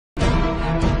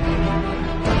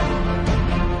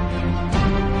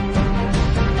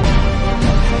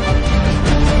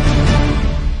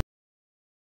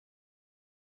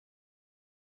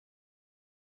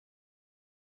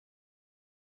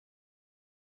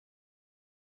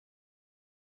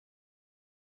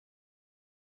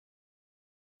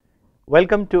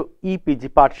Welcome to EPG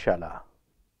Pathshala.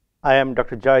 I am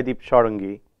Dr. Jaideep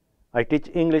Sharangi. I teach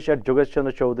English at Jogesh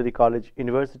Chandra Chaudhary College,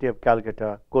 University of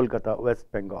Calcutta, Kolkata,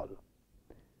 West Bengal.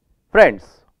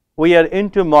 Friends, we are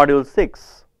into Module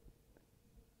 6.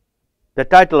 The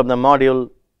title of the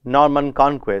module, Norman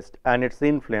Conquest and its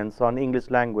Influence on English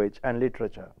Language and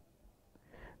Literature.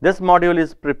 This module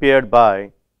is prepared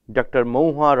by Dr.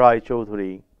 Moha Rai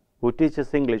Chaudhary, who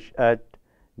teaches English at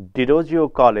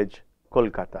Dirogio College,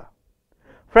 Kolkata.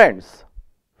 Friends,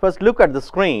 first look at the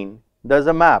screen. There is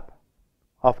a map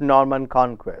of Norman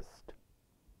Conquest.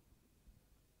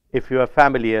 If you are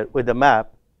familiar with the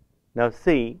map, now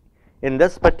see, in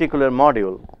this particular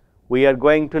module, we are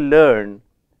going to learn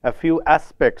a few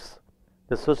aspects,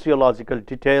 the sociological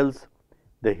details,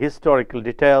 the historical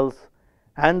details,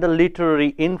 and the literary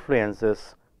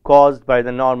influences caused by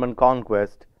the Norman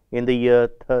Conquest in the year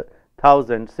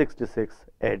 1066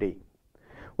 AD.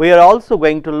 We are also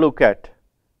going to look at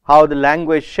how the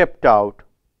language shaped out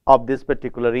of this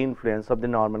particular influence of the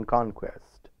Norman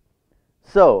Conquest.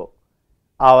 So,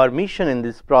 our mission in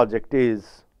this project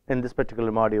is, in this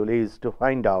particular module, is to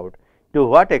find out to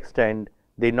what extent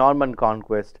the Norman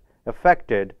Conquest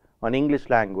affected on English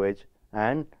language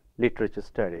and literature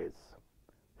studies.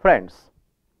 Friends,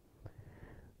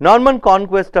 Norman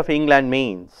Conquest of England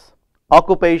means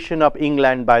occupation of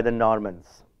England by the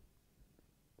Normans.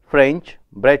 French,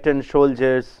 Breton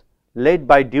soldiers led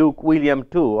by Duke William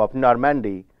II of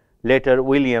Normandy, later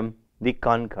William the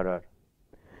Conqueror.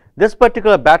 This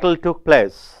particular battle took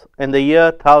place in the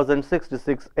year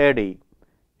 1066 AD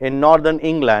in northern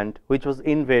England, which was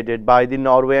invaded by the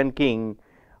Norwegian king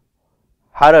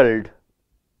Harald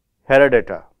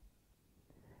Hardrada.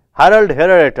 Harald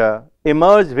Hardrada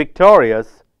emerged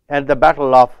victorious at the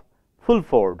Battle of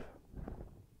Fulford.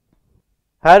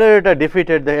 Hardrada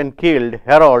defeated and killed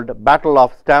Harold Battle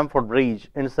of Stamford Bridge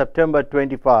in September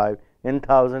 25 in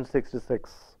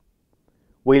 1066.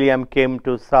 William came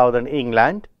to southern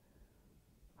England.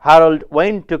 Harold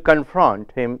went to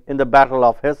confront him in the Battle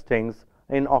of Hastings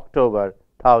in October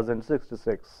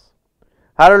 1066.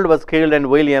 Harold was killed and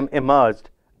William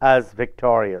emerged as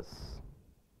victorious.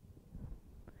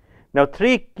 Now,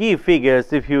 three key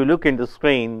figures, if you look into the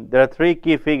screen, there are three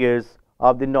key figures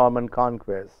of the Norman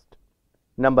Conquest.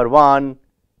 Number 1,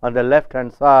 on the left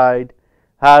hand side,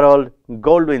 Harold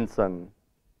Godwinson,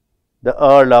 the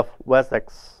Earl of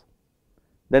Wessex.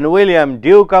 Then William,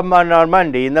 Duke of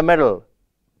Normandy in the middle.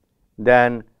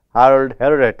 Then Harald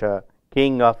Hardrada,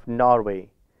 King of Norway.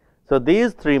 So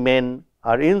these three men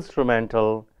are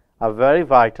instrumental, are very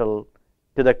vital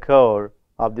to the core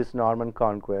of this Norman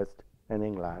Conquest in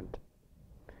England.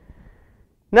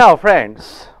 Now,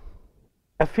 friends,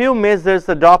 a few measures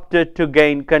adopted to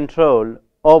gain control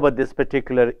over this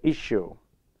particular issue.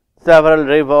 Several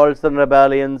revolts and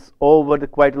rebellions over the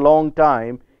quite long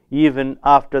time, even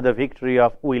after the victory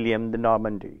of William the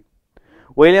Normandy.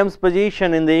 William's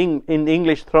position in the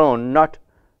English throne not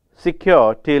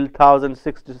secure till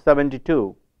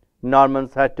 1072.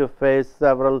 Normans had to face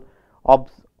several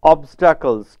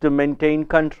obstacles to maintain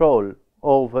control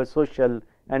over social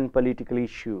and political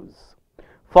issues.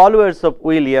 Followers of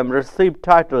William received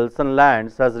titles and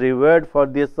lands as reward for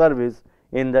their service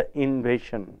in the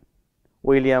invasion.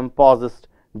 William possessed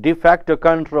de facto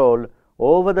control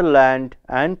over the land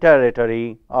and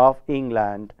territory of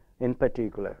England in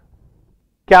particular.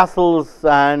 Castles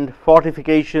and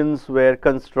fortifications were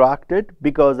constructed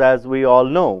because, as we all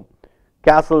know,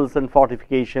 castles and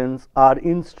fortifications are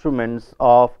instruments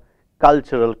of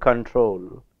cultural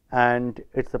control and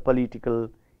it's a political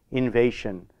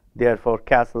invasion. Therefore,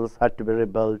 castles had to be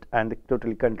rebuilt and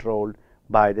totally controlled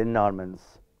by the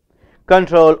Normans.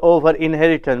 Control over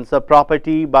inheritance of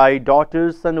property by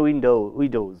daughters and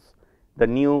widows. The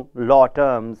new law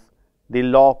terms, the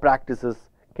law practices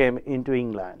came into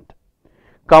England.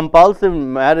 Compulsive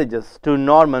marriages to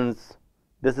Normans.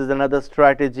 This is another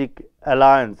strategic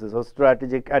alliances or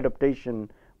strategic adaptation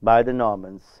by the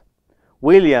Normans.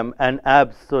 William, an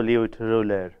absolute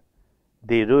ruler.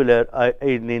 The ruler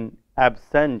in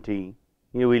absentee,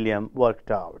 William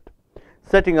worked out.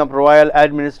 Setting up royal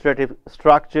administrative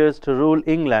structures to rule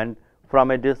England from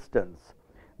a distance.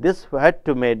 This had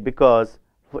to be made because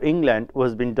England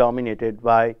was being dominated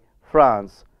by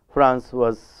France. France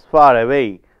was far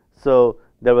away, so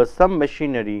there was some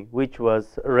machinery which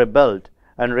was rebuilt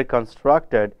and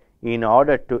reconstructed in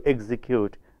order to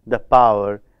execute the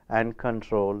power and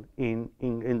control in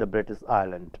the British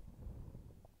Island.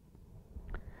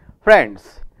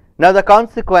 Friends, now the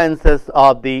consequences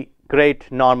of the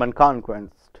Great Norman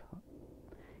Conquest.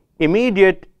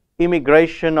 Immediate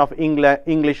immigration of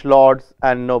English lords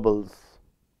and nobles.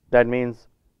 That means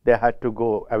they had to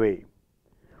go away,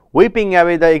 sweeping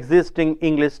away the existing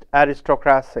English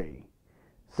aristocracy.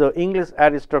 So English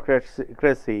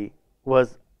aristocracy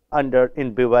was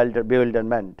in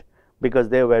bewilderment because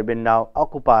they were being now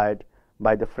occupied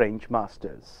by the French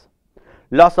masters.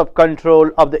 Loss of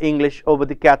control of the English over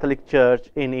the Catholic Church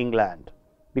in England,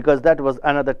 because that was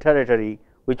another territory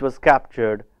which was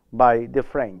captured by the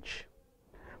French.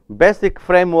 Basic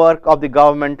framework of the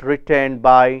government retained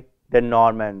by the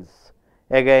Normans,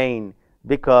 again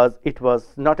because it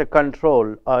was not a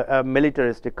control, a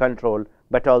militaristic control,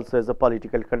 but also as a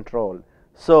political control.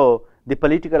 So the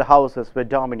political houses were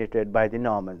dominated by the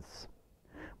Normans.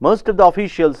 Most of the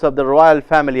officials of the royal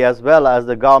family as well as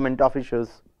the government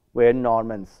officials were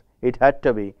Normans. It had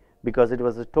to be, because it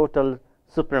was a total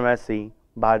supremacy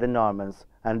by the Normans,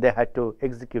 and they had to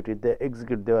execute it. They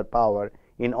execute their power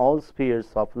in all spheres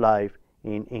of life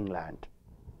in England.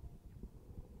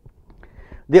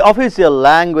 The official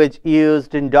language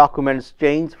used in documents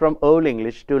changed from Old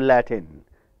English to Latin.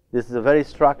 This is a very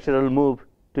structural move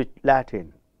to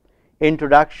Latin.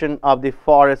 Introduction of the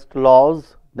forest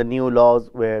laws, the new laws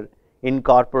were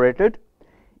incorporated.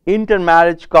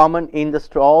 Intermarriage common in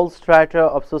all strata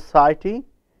of society.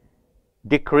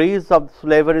 Decrease of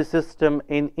slavery system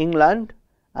in England,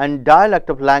 and dialect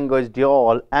of language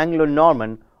dual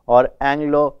Anglo-Norman or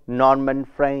Anglo-Norman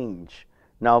French.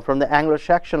 Now from the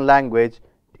Anglo-Saxon language,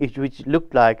 which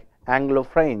looked like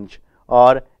Anglo-French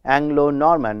or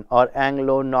Anglo-Norman or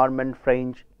Anglo-Norman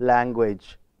French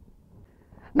language.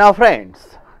 Now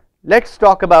friends, let's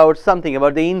talk about something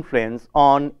about the influence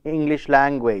on English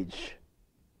language.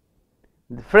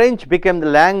 The French became the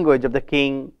language of the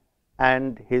king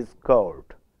and his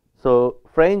court. So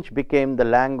French became the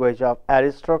language of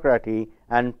aristocracy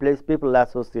and people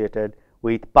associated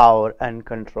with power and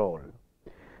control.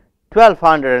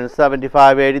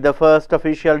 1275 AD, the first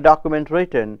official document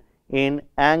written in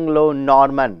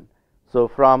Anglo-Norman. So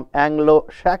from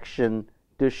Anglo-Saxon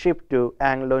to shift to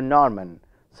Anglo-Norman.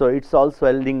 So it's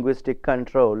also a linguistic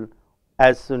control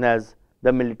as soon as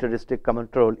the militaristic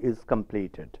control is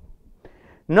completed.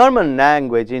 Norman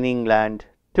language in England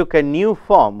took a new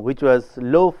form, which was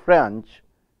Low French,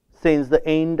 since the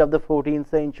end of the 14th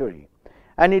century,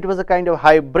 and it was a kind of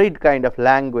hybrid kind of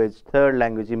language. Third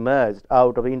language emerged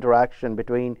out of interaction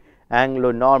between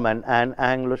Anglo-Norman and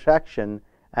Anglo-Saxon,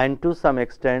 and to some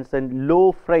extent a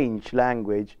Low French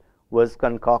language was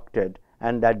concocted,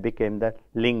 and that became the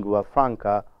lingua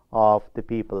franca of the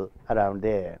people around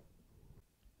there.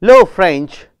 Low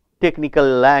French technical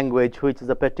language, which is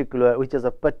a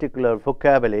particular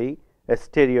vocabulary, a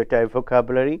stereotype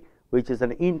vocabulary, which is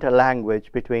an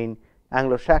interlanguage between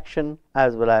Anglo-Saxon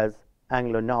as well as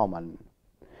Anglo-Norman.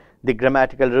 The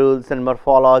grammatical rules and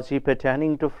morphology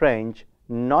pertaining to French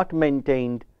not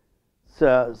maintained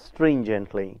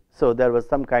stringently, so there was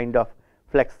some kind of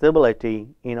flexibility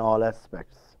in all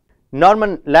aspects.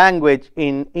 Norman language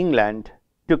in England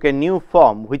took a new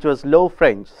form, which was Low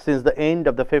French, since the end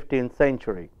of the 15th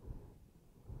century.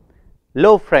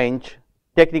 Low French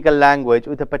technical language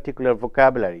with a particular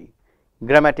vocabulary,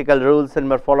 grammatical rules and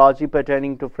morphology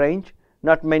pertaining to French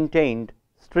not maintained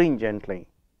stringently.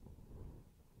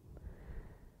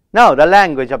 Now the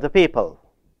language of the people.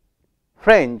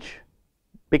 French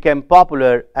became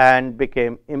popular and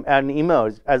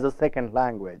emerged as a second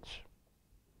language.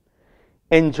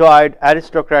 Enjoyed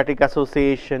aristocratic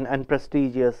association and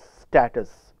prestigious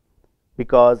status,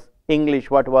 because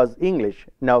English, what was English,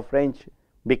 now French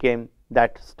became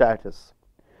that status.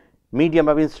 Medium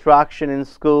of instruction in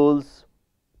schools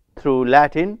through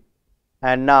Latin,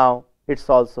 and now it's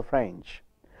also French.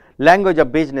 Language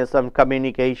of business and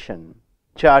communication.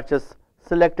 Churches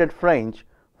selected French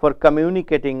for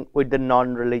communicating with the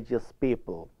non-religious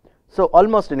people. So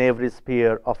almost in every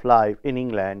sphere of life in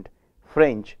England,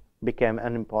 French became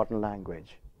an important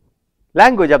language.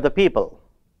 Language of the people.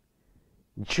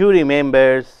 Jury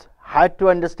members had to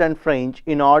understand French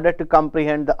in order to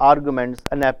comprehend the arguments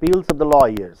and appeals of the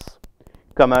lawyers.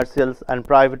 Commercials and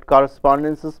private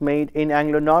correspondences made in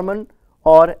Anglo-Norman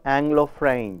or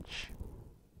Anglo-French.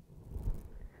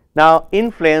 Now,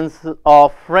 influence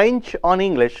of French on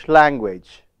English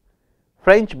language.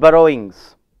 French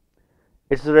borrowings.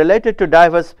 It's related to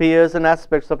diverse spheres and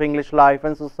aspects of English life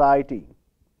and society.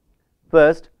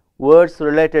 First, words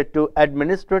related to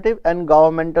administrative and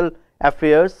governmental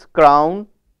affairs, crown,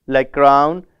 like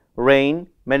crown, reign,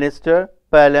 minister,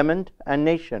 parliament, and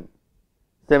nation.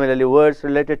 Similarly, words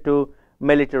related to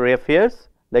military affairs,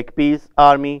 like peace,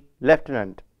 army,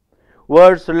 lieutenant.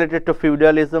 Words related to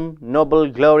feudalism, noble,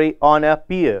 glory, honor,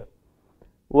 peer.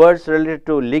 Words related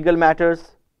to legal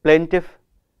matters, plaintiff,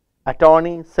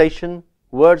 attorney, session,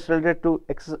 words related to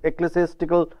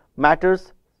ecclesiastical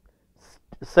matters,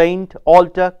 saint,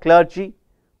 altar, clergy,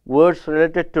 words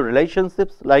related to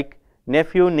relationships like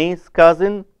nephew, niece,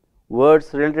 cousin,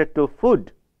 words related to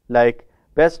food like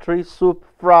pastry, soup,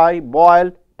 fry,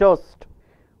 boil, toast,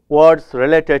 words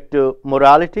related to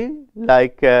morality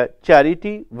like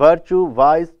charity, virtue,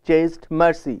 vice, chaste,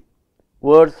 mercy,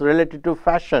 words related to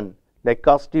fashion like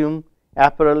costume,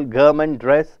 apparel, garment,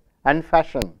 dress and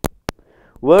fashion,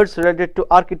 words related to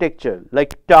architecture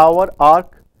like tower,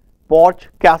 arc, porch,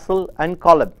 castle and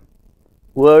column,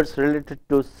 words related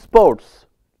to sports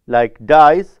like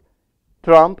dice,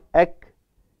 trump, ek,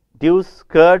 deuce,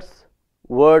 cards,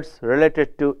 words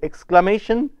related to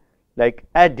exclamation like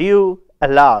adieu,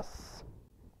 alas.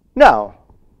 Now,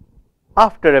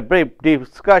 after a brief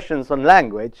discussions on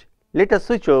language, let us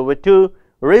switch over to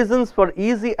reasons for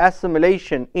easy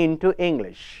assimilation into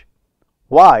English.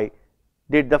 Why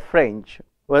did the French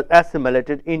was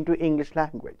assimilated into English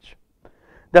language?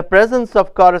 The presence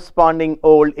of corresponding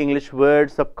Old English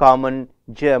words of common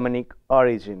Germanic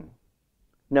origin.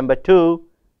 Number 2,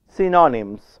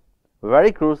 synonyms,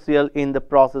 very crucial in the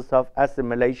process of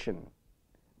assimilation.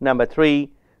 Number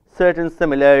 3, certain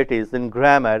similarities in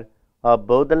grammar of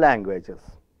both the languages.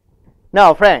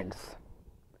 Now friends,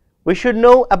 we should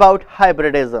know about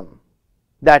hybridism,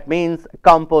 that means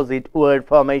composite word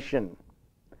formation.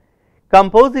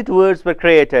 Composite words were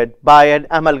created by an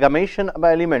amalgamation of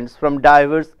elements from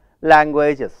diverse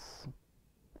languages.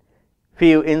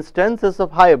 Few instances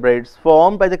of hybrids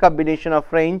formed by the combination of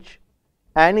French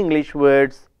and English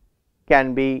words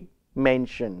can be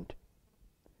mentioned.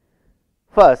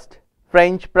 First,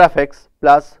 French prefix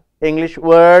plus English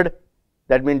word,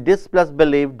 that means dis plus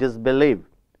believe, disbelieve,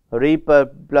 rebirth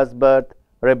plus birth,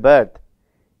 rebirth.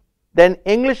 Then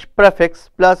English prefix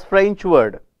plus French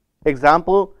word,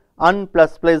 example, un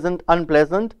plus pleasant,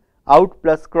 unpleasant, out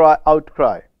plus cry,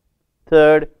 outcry.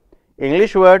 Third,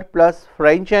 English word plus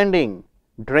French ending,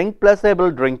 drink plus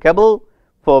able, drinkable,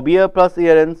 phobia plus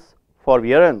errands,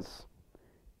 forbearance.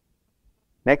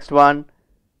 Next one,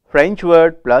 French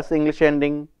word plus English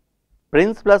ending,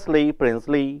 prince plus lee,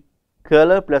 princely,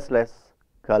 color plus less,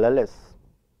 colorless.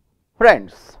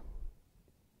 Friends,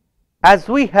 as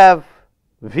we have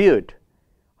viewed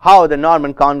how the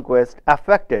Norman Conquest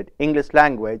affected English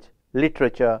language,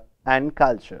 literature and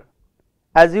culture,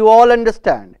 as you all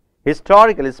understand,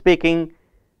 historically speaking,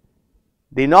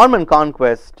 the Norman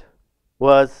Conquest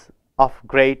was of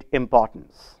great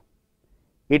importance.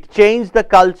 It changed the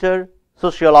culture,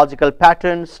 sociological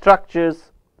patterns,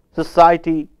 structures,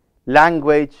 society,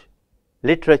 language,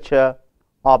 literature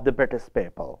of the British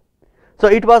people. So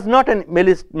it was not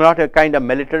a kind of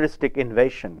militaristic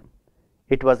invasion.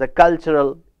 It was a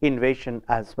cultural invasion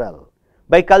as well.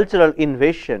 By cultural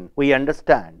invasion, we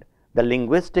understand the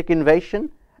linguistic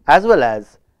invasion as well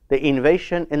as the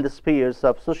invasion in the spheres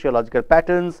of sociological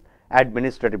patterns,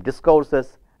 administrative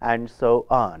discourses and so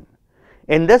on.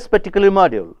 In this particular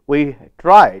module, we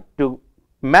tried to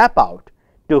map out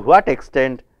to what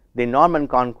extent the Norman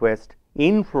Conquest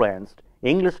influenced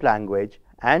English language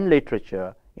and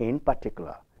literature in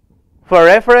particular. For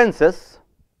references,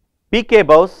 P.K.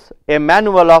 Bose, A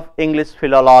Manual of English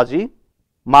Philology,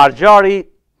 Marjorie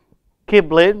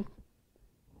Kibblin,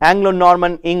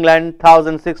 Anglo-Norman England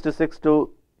 1066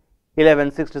 to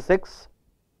 1166,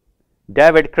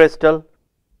 David Crystal,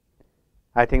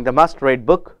 I think the must-read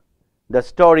book, The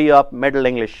Story of Middle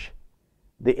English,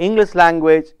 The English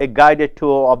Language, A Guided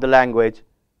Tour of the Language,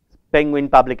 Penguin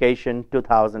Publication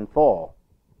 2004.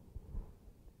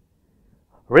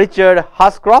 Richard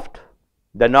Huscroft,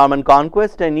 The Norman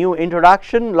Conquest, A New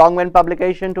Introduction, Longman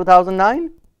Publication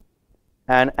 2009.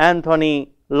 And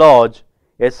Anthony Lodge,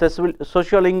 A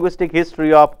Sociolinguistic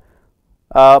History of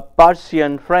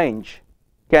Persian French,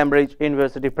 Cambridge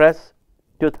University Press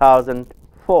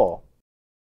 2004.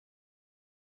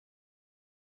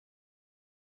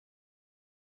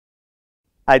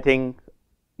 I think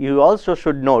you also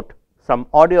should note some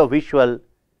audio-visual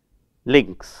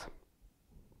links.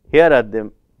 Here are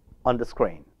them on the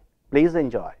screen. Please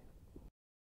enjoy.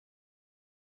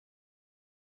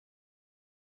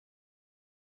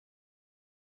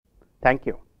 Thank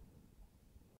you.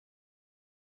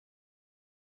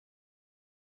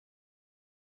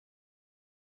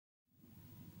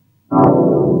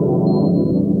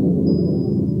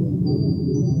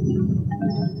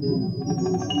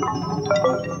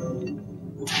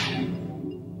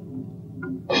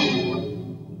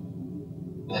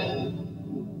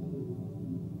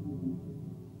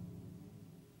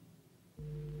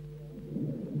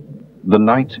 The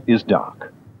night is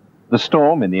dark. The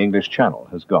storm in the English Channel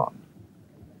has gone.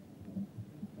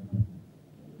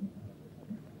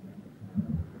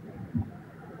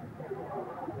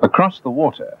 Across the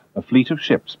water, a fleet of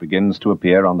ships begins to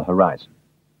appear on the horizon.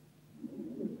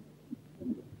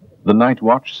 The night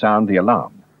watch sound the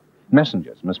alarm.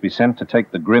 Messengers must be sent to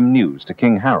take the grim news to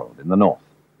King Harold in the north.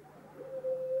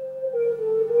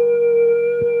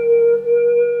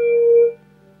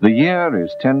 The year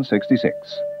is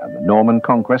 1066, and the Norman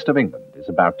conquest of England is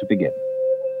about to begin.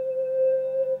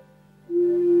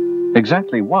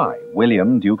 Exactly why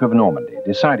William, Duke of Normandy,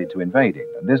 decided to invade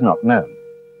England is not known.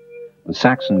 The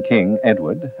Saxon king,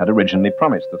 Edward, had originally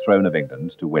promised the throne of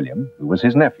England to William, who was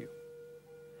his nephew.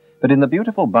 But in the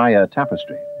beautiful Bayeux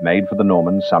tapestry, made for the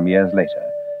Normans some years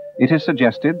later, it is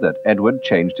suggested that Edward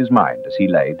changed his mind as he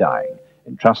lay dying,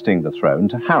 entrusting the throne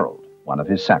to Harold, one of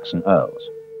his Saxon earls.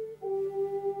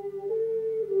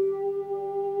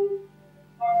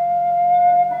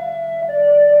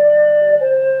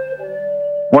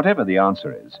 Whatever the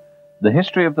answer is, the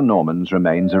history of the Normans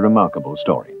remains a remarkable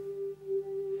story.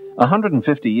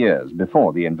 150 years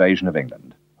before the invasion of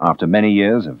England, after many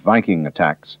years of Viking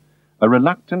attacks, a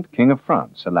reluctant king of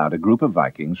France allowed a group of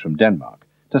Vikings from Denmark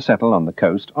to settle on the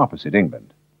coast opposite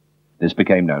England. This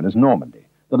became known as Normandy,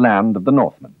 the land of the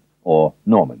Northmen, or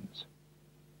Normans.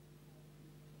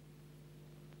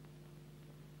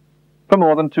 For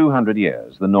more than 200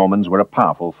 years, the Normans were a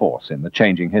powerful force in the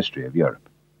changing history of Europe.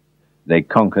 They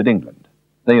conquered England.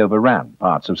 They overran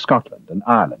parts of Scotland and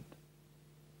Ireland.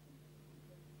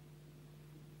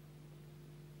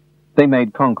 They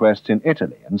made conquests in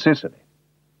Italy and Sicily.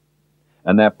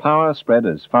 And their power spread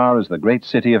as far as the great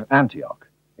city of Antioch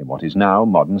in what is now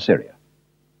modern Syria.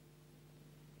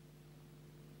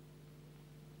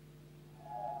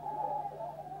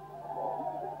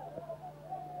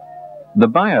 The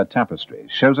Bayeux tapestry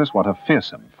shows us what a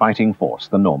fearsome fighting force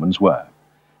the Normans were,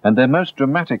 and their most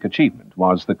dramatic achievement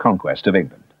was the conquest of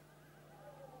England.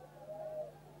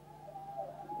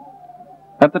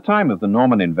 At the time of the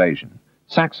Norman invasion,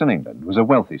 Saxon England was a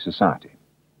wealthy society.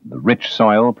 The rich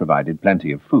soil provided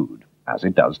plenty of food, as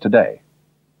it does today.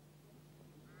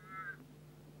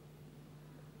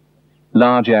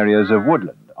 Large areas of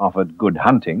woodland offered good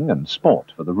hunting and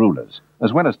sport for the rulers,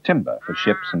 as well as timber for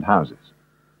ships and houses.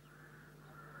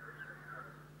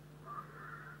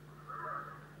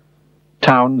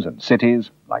 Towns and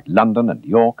cities, like London and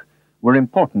York, were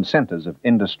important centres of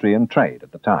industry and trade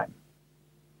at the time.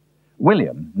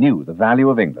 William knew the value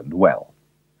of England well,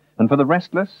 and for the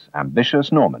restless,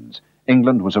 ambitious Normans,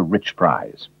 England was a rich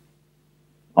prize.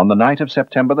 On the night of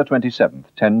September the 27th,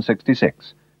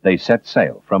 1066, they set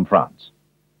sail from France.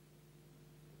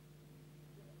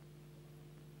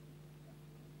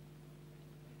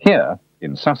 Here,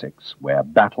 in Sussex, where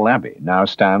Battle Abbey now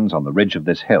stands on the ridge of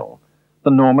this hill,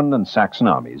 the Norman and Saxon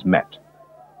armies met.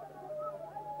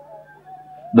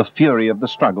 The fury of the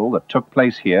struggle that took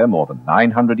place here more than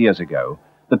 900 years ago,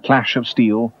 the clash of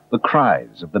steel, the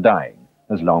cries of the dying,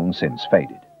 has long since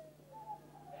faded.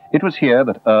 It was here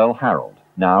that Earl Harold,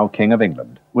 now King of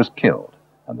England, was killed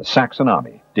and the Saxon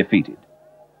army defeated.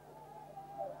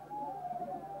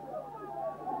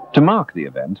 To mark the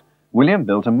event, William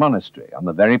built a monastery on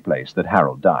the very place that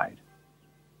Harold died.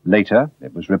 Later,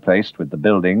 it was replaced with the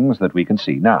buildings that we can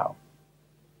see now.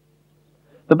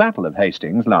 The Battle of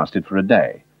Hastings lasted for a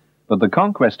day, but the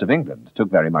conquest of England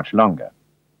took very much longer.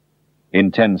 In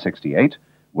 1068,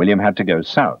 William had to go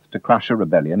south to crush a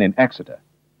rebellion in Exeter.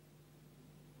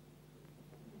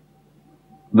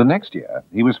 The next year,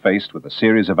 he was faced with a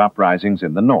series of uprisings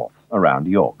in the north around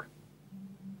York.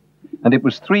 And it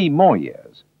was 3 more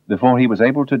years before he was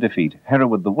able to defeat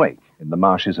Hereward the Wake in the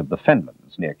marshes of the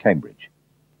Fenlands near Cambridge.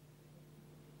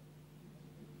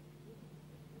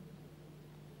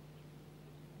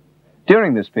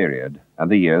 During this period,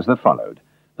 and the years that followed,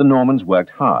 the Normans worked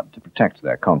hard to protect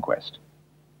their conquest.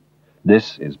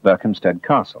 This is Berkhamsted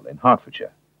Castle in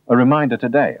Hertfordshire, a reminder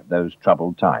today of those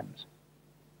troubled times.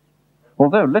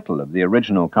 Although little of the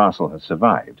original castle has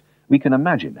survived, we can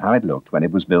imagine how it looked when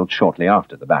it was built shortly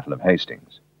after the Battle of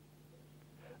Hastings.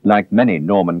 Like many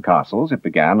Norman castles, it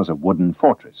began as a wooden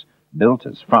fortress, built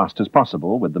as fast as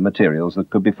possible with the materials that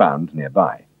could be found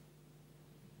nearby.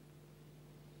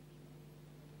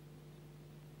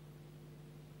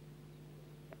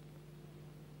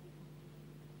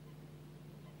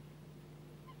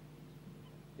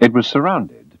 It was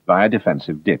surrounded by a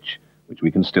defensive ditch, which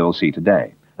we can still see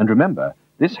today. And remember,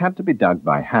 this had to be dug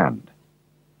by hand.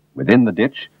 Within the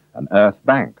ditch, an earth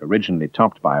bank originally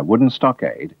topped by a wooden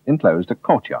stockade enclosed a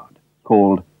courtyard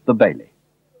called the bailey.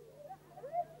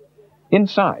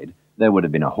 Inside, there would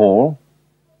have been a hall,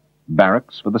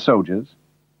 barracks for the soldiers,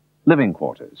 living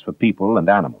quarters for people and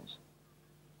animals,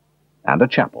 and a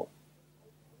chapel.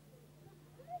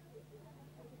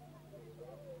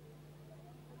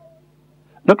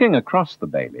 Looking across the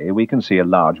bailey, we can see a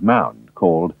large mound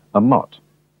called a motte.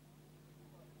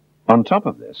 On top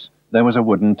of this, there was a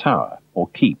wooden tower, or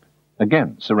keep,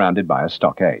 again surrounded by a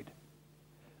stockade.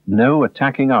 No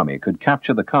attacking army could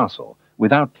capture the castle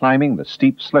without climbing the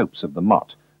steep slopes of the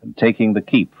motte and taking the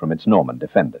keep from its Norman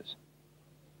defenders.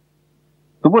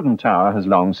 The wooden tower has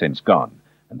long since gone,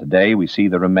 and today we see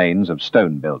the remains of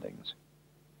stone buildings.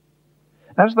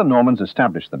 As the Normans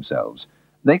established themselves,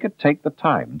 they could take the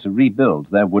time to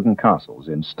rebuild their wooden castles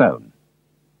in stone.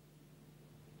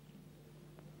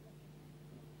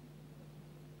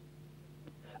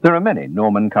 There are many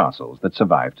Norman castles that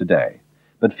survive today,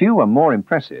 but few are more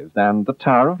impressive than the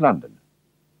Tower of London.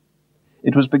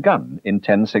 It was begun in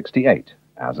 1068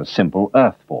 as a simple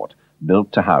earth fort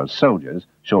built to house soldiers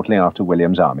shortly after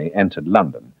William's army entered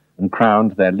London and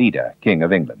crowned their leader, King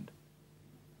of England.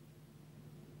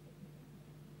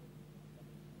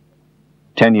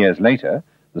 10 years later,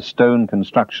 the stone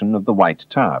construction of the White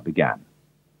Tower began.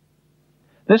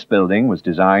 This building was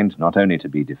designed not only to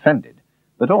be defended,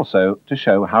 but also to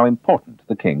show how important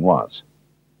the king was.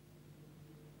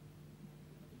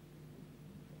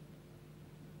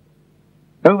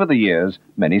 Over the years,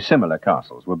 many similar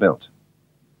castles were built.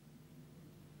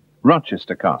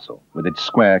 Rochester Castle, with its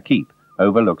square keep,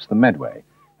 overlooks the Medway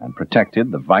and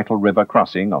protected the vital river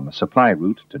crossing on the supply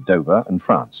route to Dover and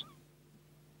France.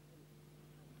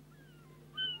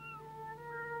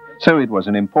 So it was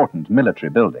an important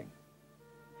military building.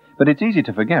 But it's easy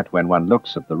to forget when one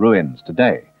looks at the ruins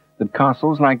today that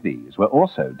castles like these were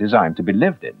also designed to be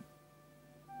lived in.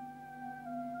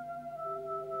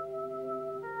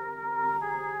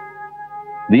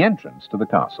 The entrance to the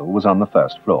castle was on the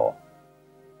first floor.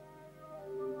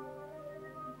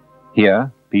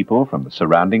 Here, people from the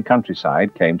surrounding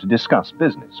countryside came to discuss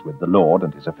business with the lord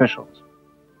and his officials.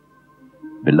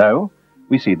 Below,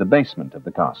 we see the basement of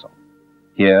the castle.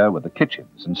 Here were the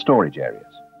kitchens and storage areas.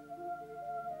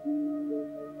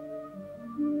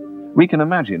 We can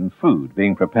imagine food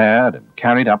being prepared and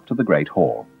carried up to the great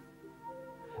hall.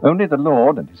 Only the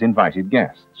lord and his invited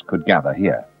guests could gather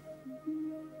here.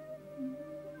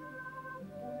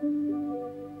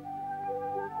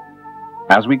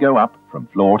 As we go up from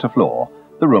floor to floor,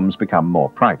 the rooms become more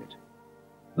private.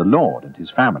 The lord and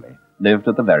his family lived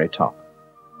at the very top.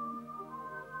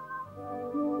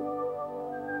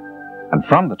 And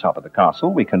from the top of the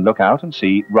castle, we can look out and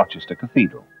see Rochester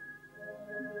Cathedral.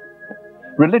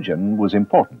 Religion was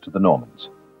important to the Normans.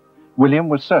 William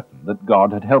was certain that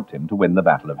God had helped him to win the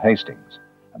Battle of Hastings,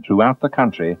 and throughout the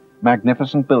country,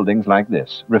 magnificent buildings like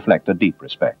this reflect a deep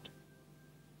respect.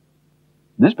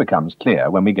 This becomes clear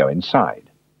when we go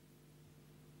inside.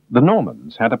 The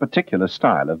Normans had a particular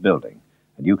style of building,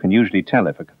 and you can usually tell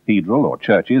if a cathedral or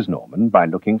church is Norman by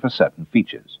looking for certain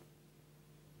features.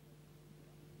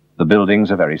 The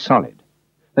buildings are very solid.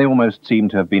 They almost seem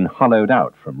to have been hollowed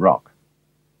out from rock.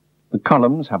 The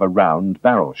columns have a round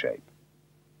barrel shape.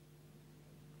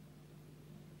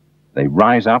 They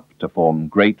rise up to form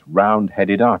great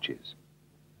round-headed arches.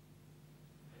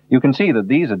 You can see that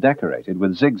these are decorated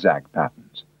with zigzag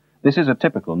patterns. This is a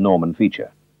typical Norman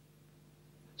feature.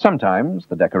 Sometimes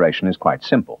the decoration is quite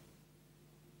simple.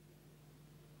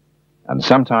 And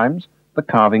sometimes the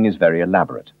carving is very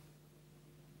elaborate.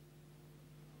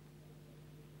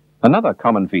 Another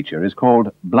common feature is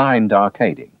called blind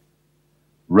arcading.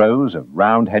 Rows of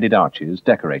round-headed arches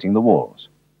decorating the walls.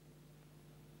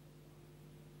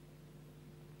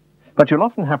 But you'll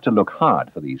often have to look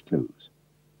hard for these clues.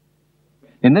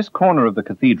 In this corner of the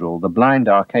cathedral, the blind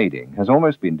arcading has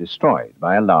almost been destroyed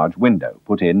by a large window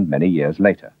put in many years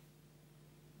later.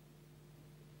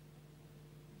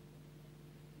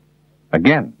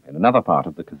 Again, in another part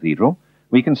of the cathedral,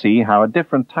 we can see how a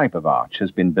different type of arch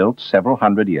has been built several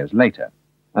hundred years later,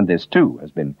 and this too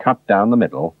has been cut down the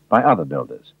middle by other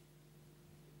builders.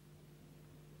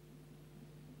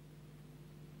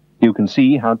 You can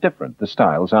see how different the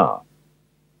styles are.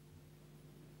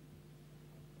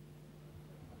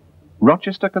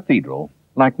 Rochester Cathedral,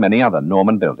 like many other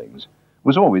Norman buildings,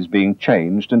 was always being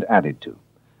changed and added to,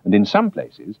 and in some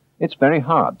places it's very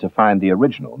hard to find the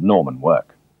original Norman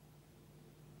work.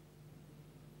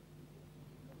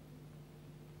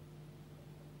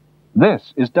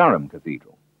 This is Durham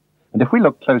Cathedral, and if we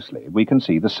look closely, we can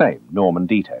see the same Norman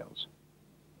details.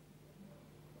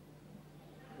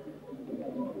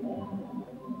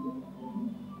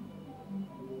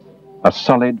 A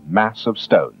solid mass of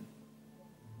stone.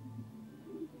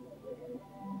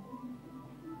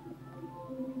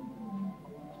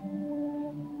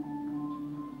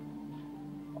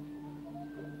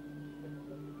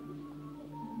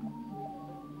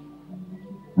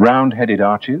 Round-headed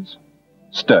arches,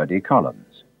 sturdy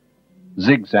columns.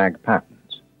 zigzag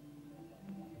patterns,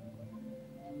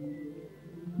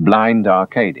 blind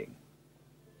arcading,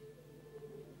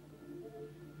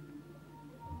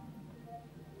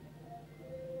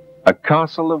 a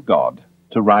castle of God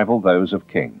to rival those of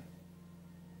King.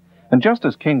 And just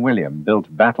as King William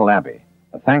built Battle Abbey,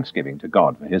 a thanksgiving to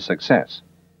God for his success,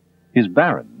 his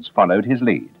barons followed his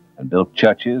lead and built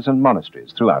churches and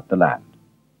monasteries throughout the land.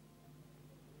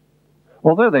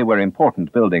 Although they were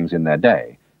important buildings in their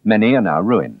day, many are now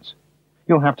ruins.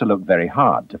 You'll have to look very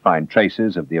hard to find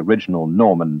traces of the original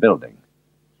Norman building.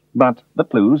 But the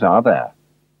clues are there.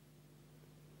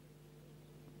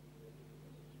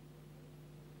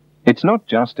 It's not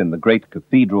just in the great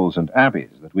cathedrals and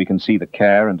abbeys that we can see the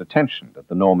care and attention that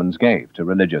the Normans gave to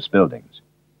religious buildings.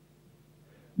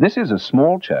 This is a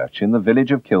small church in the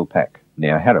village of Kilpeck,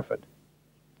 near Hereford.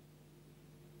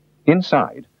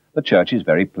 Inside, the church is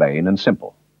very plain and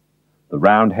simple. The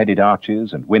round-headed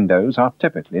arches and windows are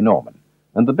typically Norman,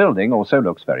 and the building also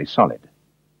looks very solid.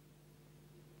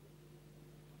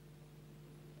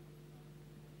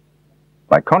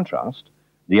 By contrast,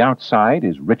 the outside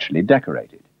is richly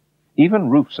decorated. Even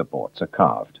roof supports are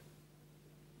carved.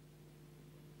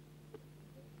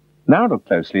 Now look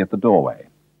closely at the doorway.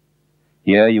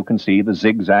 Here you can see the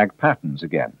zigzag patterns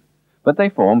again, but they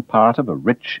form part of a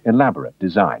rich, elaborate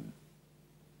design.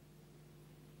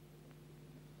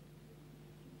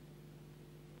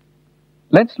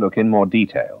 Let's look in more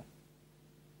detail.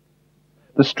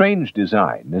 The strange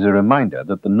design is a reminder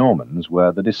that the Normans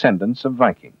were the descendants of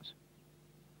Vikings.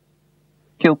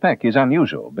 Kilpeck is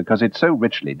unusual because it's so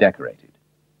richly decorated,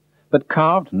 but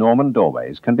carved Norman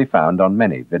doorways can be found on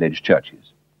many village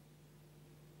churches.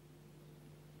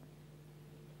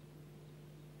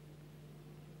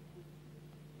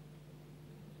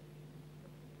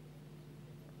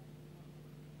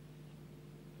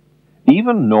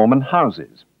 Even Norman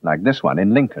houses, like this one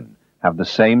in Lincoln, have the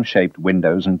same shaped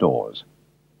windows and doors.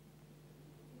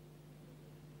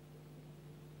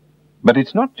 But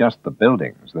it's not just the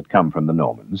buildings that come from the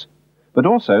Normans, but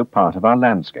also part of our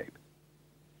landscape.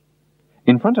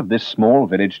 In front of this small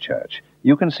village church,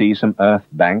 you can see some earth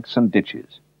banks and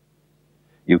ditches.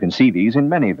 You can see these in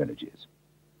many villages.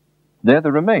 They're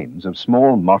the remains of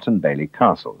small Motte and Bailey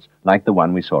castles, like the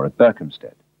one we saw at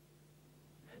Berkhamsted.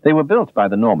 They were built by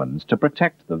the Normans to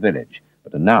protect the village,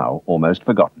 but are now almost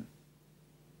forgotten.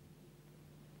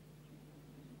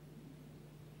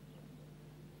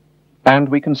 And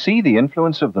we can see the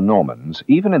influence of the Normans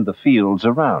even in the fields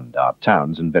around our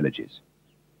towns and villages.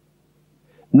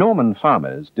 Norman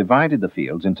farmers divided the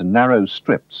fields into narrow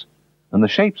strips, and the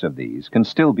shapes of these can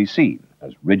still be seen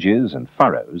as ridges and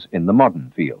furrows in the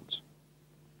modern fields.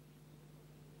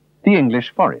 The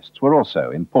English forests were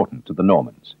also important to the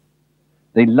Normans.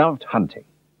 They loved hunting,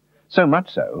 so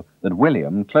much so that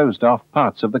William closed off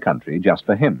parts of the country just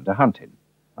for him to hunt in,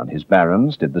 and his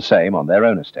barons did the same on their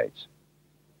own estates.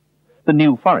 The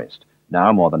New Forest,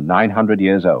 now more than 900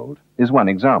 years old, is one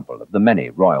example of the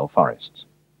many royal forests.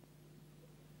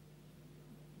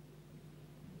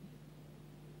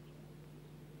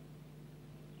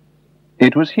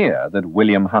 It was here that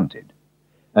William hunted,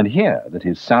 and here that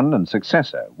his son and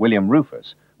successor, William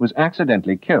Rufus, was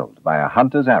accidentally killed by a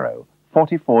hunter's arrow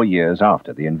 44 years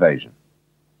after the invasion.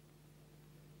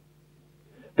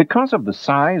 Because of the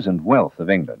size and wealth of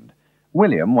England,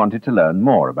 William wanted to learn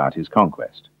more about his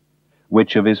conquest.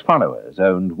 Which of his followers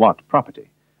owned what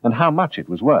property, and how much it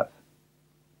was worth.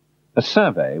 A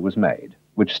survey was made,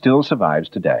 which still survives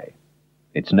today.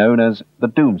 It's known as the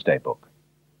Domesday Book.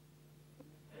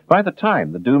 By the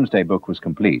time the Domesday Book was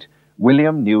complete,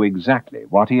 William knew exactly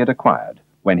what he had acquired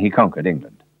when he conquered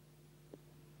England.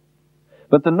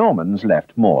 But the Normans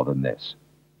left more than this.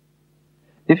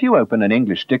 If you open an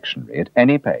English dictionary at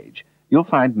any page, you'll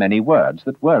find many words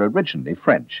that were originally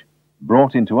French,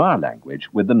 brought into our language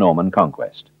with the Norman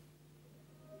conquest.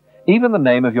 Even the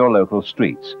name of your local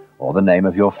streets or the name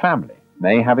of your family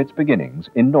may have its beginnings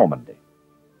in Normandy.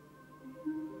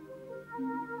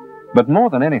 But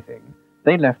more than anything,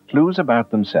 they left clues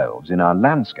about themselves in our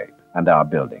landscape and our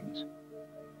buildings.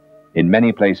 In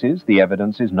many places, the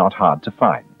evidence is not hard to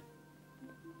find.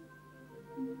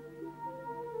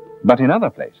 But in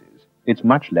other places, it's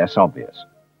much less obvious.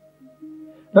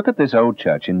 Look at this old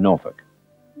church in Norfolk.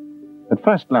 At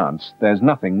first glance, there's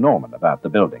nothing Norman about the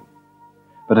building.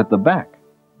 But at the back,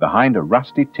 behind a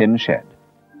rusty tin shed,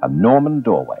 a Norman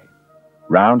doorway,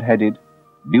 round-headed,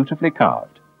 beautifully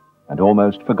carved, and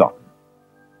almost forgotten.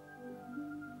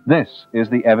 This is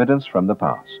the evidence from the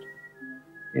past.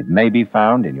 It may be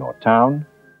found in your town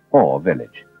or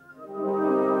village.